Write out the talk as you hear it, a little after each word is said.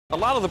A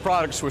lot of the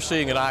products we're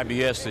seeing at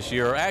IBS this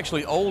year are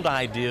actually old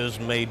ideas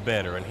made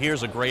better, and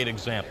here's a great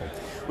example.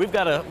 We've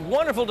got a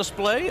wonderful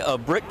display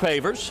of brick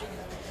pavers.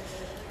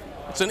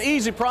 It's an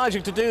easy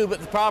project to do,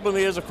 but the problem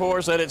is, of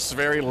course, that it's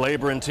very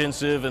labor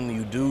intensive and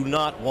you do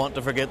not want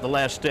to forget the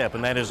last step,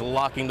 and that is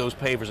locking those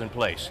pavers in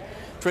place.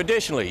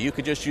 Traditionally, you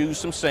could just use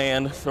some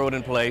sand, throw it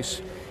in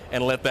place,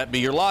 and let that be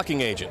your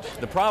locking agent.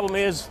 The problem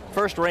is,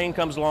 first rain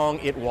comes along,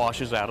 it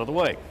washes out of the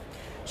way.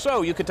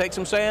 So you could take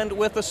some sand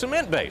with a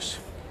cement base.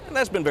 And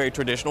that's been very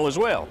traditional as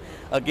well.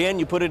 Again,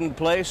 you put it in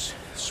place,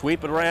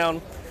 sweep it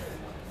around,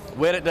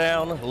 wet it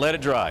down, let it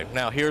dry.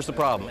 Now here's the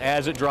problem.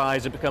 As it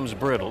dries, it becomes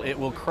brittle. It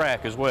will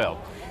crack as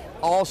well.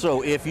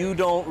 Also, if you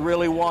don't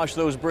really wash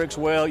those bricks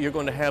well, you're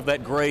going to have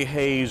that gray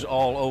haze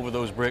all over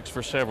those bricks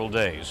for several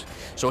days.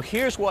 So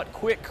here's what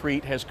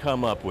Quikrete has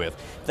come up with.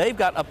 They've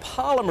got a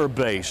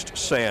polymer-based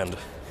sand.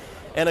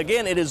 And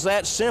again, it is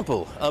that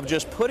simple of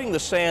just putting the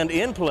sand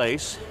in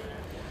place,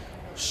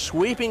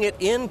 sweeping it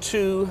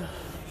into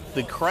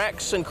the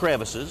cracks and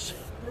crevices,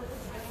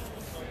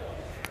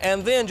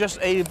 and then just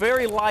a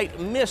very light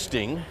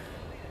misting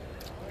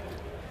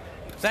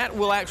that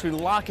will actually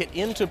lock it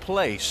into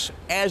place.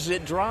 As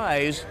it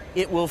dries,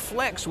 it will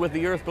flex with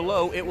the earth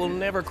below. It will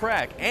never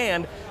crack.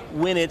 And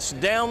when it's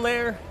down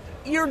there,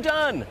 you're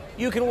done.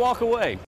 You can walk away.